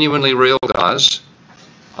is genuinely real, guys.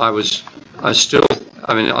 I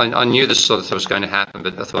knew this sort of thing was going to happen,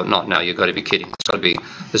 but I thought, not now, you've got to be kidding.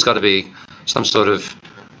 There's got to be some sort of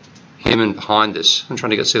human behind this. I'm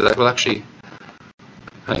trying to see that. Well, actually,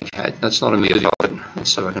 okay, that's not a movie of it.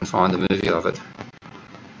 Let's see if I can find the movie of it.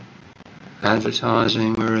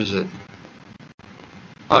 Advertising, where is it?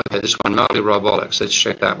 Okay, this one, Mobile Robotics. Let's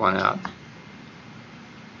check that one out.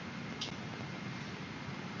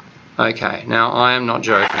 Okay, now I am not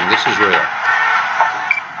joking. This is real.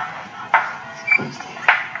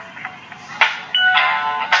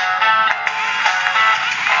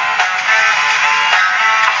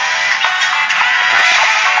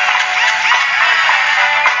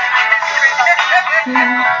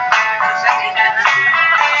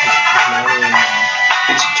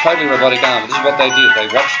 It's a totally robotic arm. This is what they did. They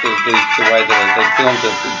watched the way that they filmed the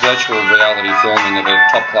virtual reality filming of a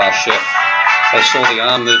top-class chef. They saw the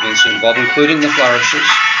arm movements involved, including the flourishes,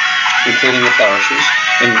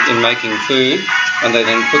 in making food, and they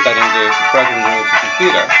then put that programmed into the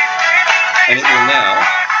computer, and it will now,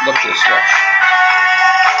 look at this, watch.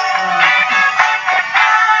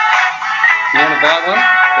 You want to buy one?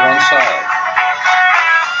 They're on sale.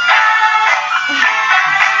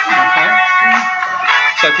 Okay.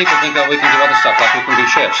 So people think, oh, we can do other stuff, like we can be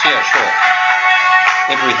chefs. Yeah, sure.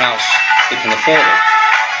 Every house that can afford it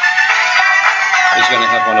is going to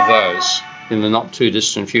have one of those in the not too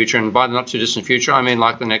distant future, and by the not too distant future I mean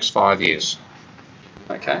like the next 5 years.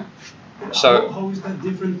 Okay, so how is that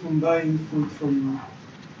different from buying food from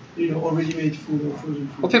already made food or frozen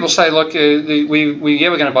food? Well, people say, look, we're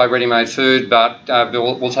going to buy ready-made food, but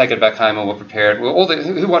we'll take it back home and we'll prepare it. Well,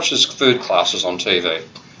 who watches food classes on TV?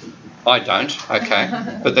 I don't. Okay,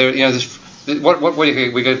 but there, what do you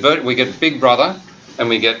hear? We get Big Brother, and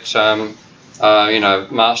we get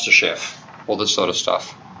Master Chef. All this sort of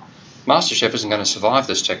stuff. MasterChef isn't going to survive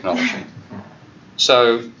this technology.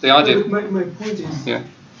 So the idea. My point is,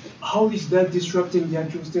 how is that disrupting the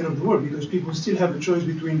actual state of the world? Because people still have a choice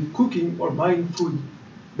between cooking or buying food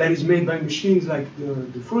that is made by machines like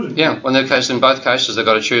the frozen. Yeah, well, in both cases, they've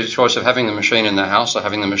got to choose a choice of having the machine in their house or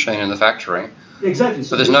having the machine in the factory. Exactly.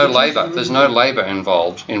 So there's no labour. There's no labour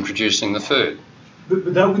involved in producing the food.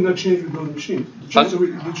 But that would not change with those machines.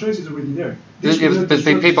 The choice is already there. But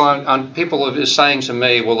people are saying to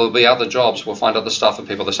me, well, there'll be other jobs, we'll find other stuff for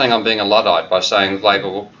people. They're saying I'm being a Luddite by saying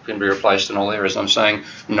labour can be replaced in all areas. I'm saying,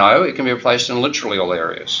 no, it can be replaced in literally all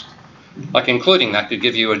areas. Like including that could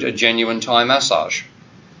give you a genuine Thai massage.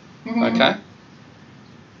 Okay?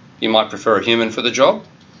 You might prefer a human for the job,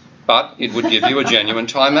 but it would give you a genuine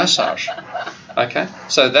Thai massage. Okay?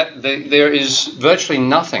 So that there is virtually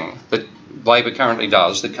nothing that labour currently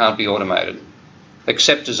does that can't be automated,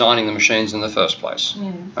 except designing the machines in the first place.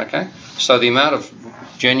 Okay? So the amount of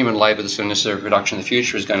genuine labour that's necessary for production in the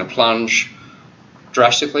future is going to plunge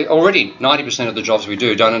drastically. Already, 90% of the jobs we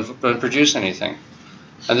do don't produce anything.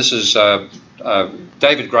 And this is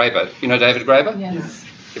David Graeber. You know David Graeber? Yes.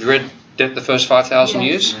 Have you read The First 5,000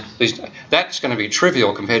 Years? That's going to be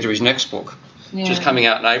trivial compared to his next book, which is coming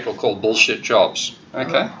out in April, called Bullshit Jobs.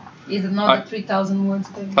 Okay? Is another 3,000 words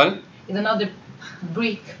there? Pardon? Is another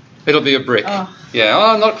brick? It'll be a brick.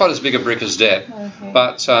 Yeah, not quite as big a brick as debt. Okay.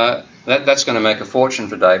 But that's going to make a fortune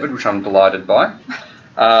for David, which I'm delighted by.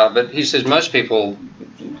 But he says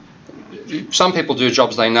some people do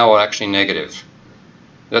jobs they know are actually negative.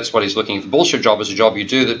 That's what he's looking for. Bullshit job is a job you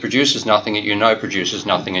do that produces nothing, that you know produces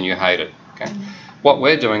nothing, and you hate it. Okay? What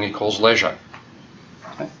we're doing he calls leisure.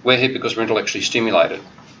 Okay? We're here because we're intellectually stimulated.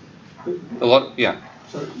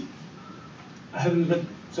 Sorry, I haven't read.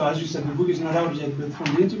 So as you said, the book is not out yet, but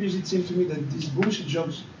from the interviews it seemed to me that these bullshit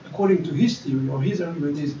jobs, according to his theory or his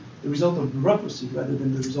argument, is the result of bureaucracy rather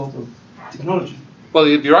than the result of technology. Well,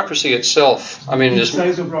 the bureaucracy itself, I mean, the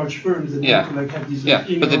size of large firms that have these.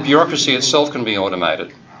 But the bureaucracy itself can be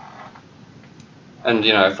automated, and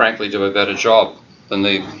frankly, do a better job than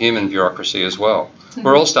the human bureaucracy as well.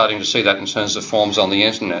 We're all starting to see that in terms of forms on the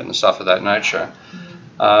internet and stuff of that nature.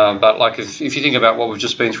 But like if you think about what we've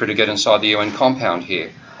just been through to get inside the UN compound here,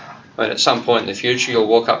 I mean, at some point in the future you'll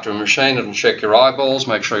walk up to a machine, it'll check your eyeballs,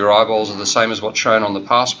 make sure your eyeballs are the same as what's shown on the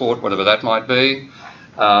passport, whatever that might be.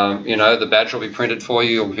 The badge will be printed for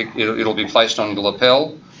you, it'll be placed on your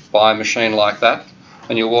lapel by a machine like that,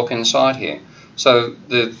 and you'll walk inside here. So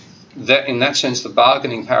in that sense, the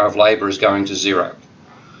bargaining power of labour is going to zero.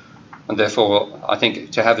 And therefore, I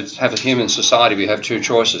think to have a human society, we have two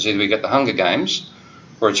choices. Either we get the Hunger Games,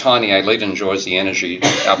 where a tiny elite enjoys the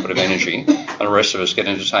output of energy, and the rest of us get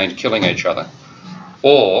entertained killing each other.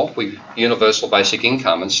 Or universal basic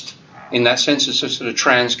income. And in that sense, it's a sort of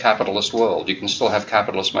trans-capitalist world. You can still have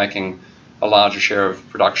capitalists making a larger share of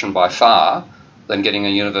production by far than getting a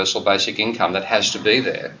universal basic income that has to be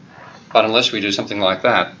there. But unless we do something like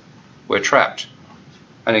that, we're trapped.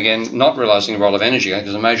 And again, not realising the role of energy, I think,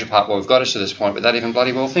 is a major part of what we've got us to this point, without even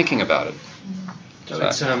bloody well thinking about it. So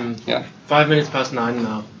it's 5 minutes past 9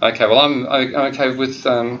 now. Okay, well, I'm okay with...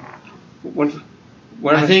 I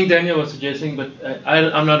think Daniel was suggesting, but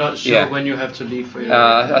I'm not sure when you have to leave for your...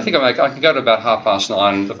 I think I can go to about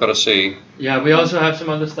 9:30. I've got to see... Yeah, we also have some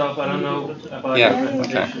other stuff. I don't know about your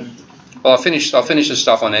presentation. Okay. Well, I'll finish the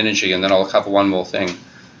stuff on energy, and then I'll cover one more thing.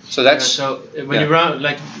 So that's... so when you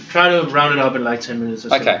try to round it up in like 10 minutes or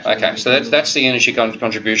so. Okay. So that's the energy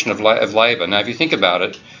contribution of labour. Now, if you think about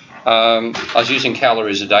it, I was using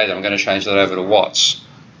calories a day, then I'm going to change that over to watts.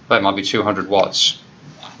 That might be 200 watts.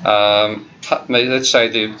 Let's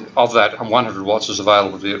say of that, 100 watts is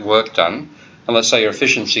available to get work done, and let's say your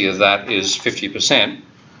efficiency of that is 50%,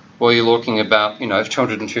 well, you're looking about,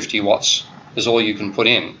 250 watts is all you can put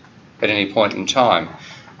in at any point in time.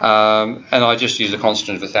 And I just use a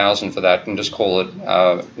constant of 1,000 for that and just call it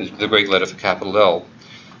the Greek letter for capital L.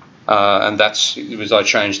 And that's, as I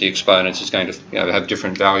change the exponents, it's going to have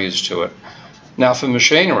different values to it. Now for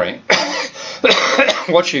machinery,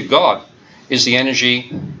 what you've got is the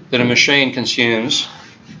energy that a machine consumes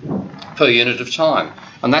per unit of time.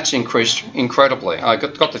 And that's increased incredibly. I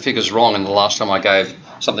got the figures wrong in the last time I gave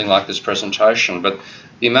something like this presentation, but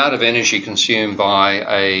the amount of energy consumed by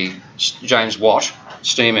a James Watt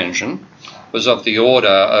steam engine was of the order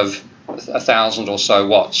of 1,000 or so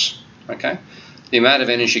watts. Okay? The amount of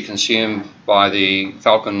energy consumed by the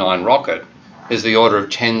Falcon 9 rocket is the order of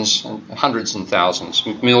tens, hundreds and thousands,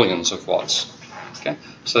 millions of watts. Okay?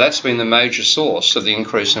 So that's been the major source of the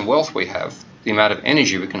increase in wealth we have, the amount of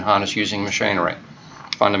energy we can harness using machinery,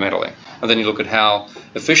 fundamentally. And then you look at how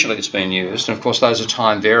efficiently it's been used, and of course those are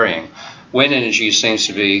time varying. When energy seems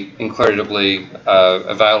to be incredibly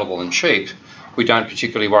available and cheap, we don't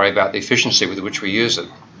particularly worry about the efficiency with which we use it.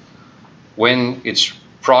 When its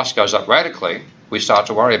price goes up radically, we start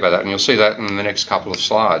to worry about that, and you'll see that in the next couple of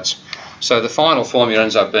slides. So the final formula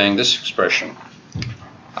ends up being this expression.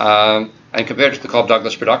 And compared to the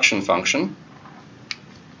Cobb-Douglas production function,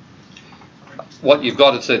 what you've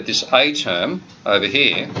got is that this A term over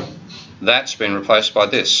here, that's been replaced by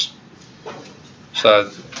this.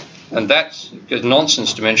 So, and that's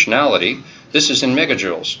nonsense dimensionality. This is in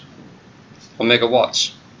megajoules or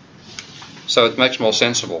megawatts. So it makes more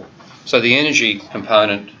sensible. So the energy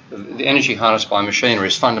component, the energy harnessed by machinery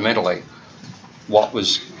is fundamentally what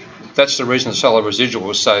was, that's the reason the solar residual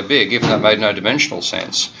was so big, even though it made no dimensional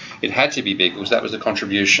sense. It had to be big because that was the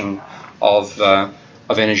contribution of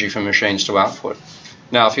energy from machines to output.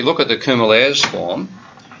 Now, if you look at the Kummer-Leyers form,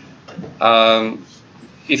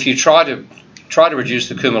 if you try to reduce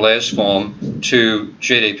the Kummer-Leyers form to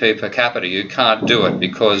GDP per capita, you can't do it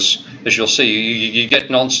because, as you'll see, you get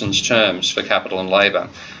nonsense terms for capital and labour.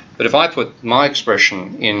 But if I put my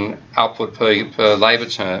expression in output per labour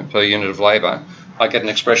term, per unit of labour, I get an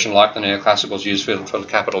expression like the neoclassicals use for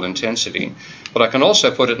capital intensity. But I can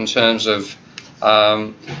also put it in terms of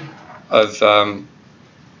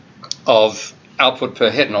output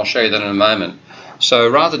per head, and I'll show you that in a moment. So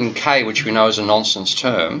rather than K, which we know is a nonsense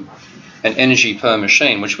term, and energy per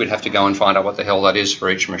machine, which we'd have to go and find out what the hell that is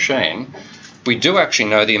for each machine, we do actually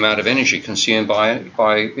know the amount of energy consumed by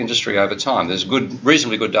industry over time. There's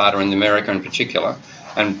reasonably good data in America in particular,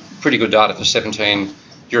 and pretty good data for 17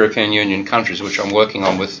 European Union countries, which I'm working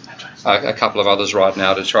on with a couple of others right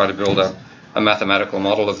now to try to build a mathematical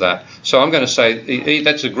model of that. So I'm going to say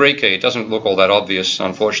that's the Greek E. It doesn't look all that obvious,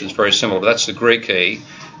 unfortunately. It's very similar, but that's the Greek E.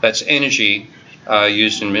 That's energy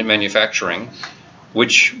used in manufacturing,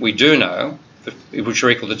 which we do know, which are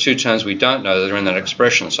equal to two terms we don't know that are in that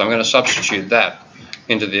expression. So I'm going to substitute that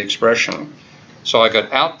into the expression. So I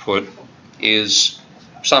got output is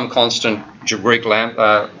some constant Greek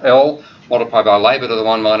L multiplied by labour to the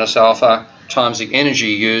 1 minus alpha times the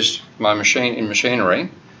energy used by machinery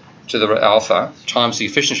to the alpha times the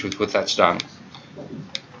efficiency with which that's done.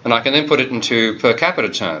 And I can then put it into per capita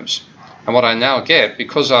terms. And what I now get,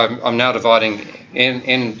 because I'm now dividing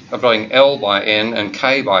L by N and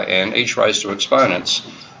K by N, each raised to exponents,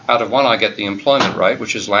 out of one I get the employment rate,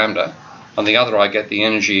 which is lambda, and the other I get the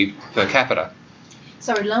energy per capita.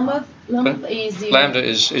 Sorry, lambda is the... Lambda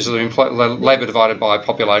is the labour divided by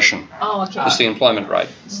population. Oh, okay. It's the employment rate.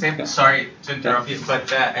 Sorry to interrupt you,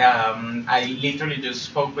 but I literally just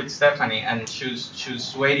spoke with Stephanie, and she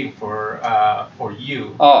was waiting for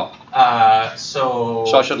you. Oh. So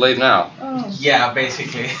I should leave now? Oh. Yeah,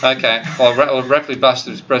 basically. Okay. Well, I'll rapidly bust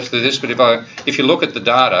through this, but if you look at the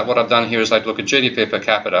data, what I've done here is I look at GDP per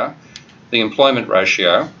capita, the employment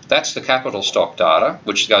ratio, that's the capital stock data,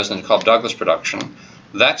 which goes into Cobb-Douglas production.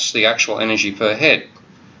 That's the actual energy per head.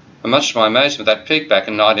 And much to my amazement, that peaked back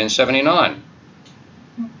in 1979.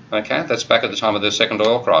 Okay, that's back at the time of the second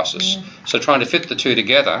oil crisis. Yeah. So trying to fit the two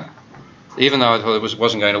together, even though I thought it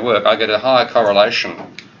wasn't going to work, I get a higher correlation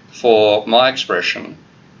for my expression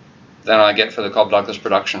than I get for the Cobb-Douglas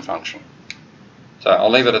production function. So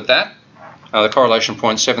I'll leave it at that. The correlation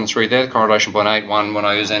 0.73 there, the correlation 0.81 when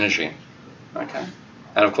I use energy. Okay.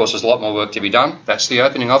 And of course, there's a lot more work to be done. That's the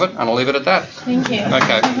opening of it, and I'll leave it at that. Thank you.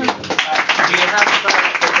 Okay. Do you have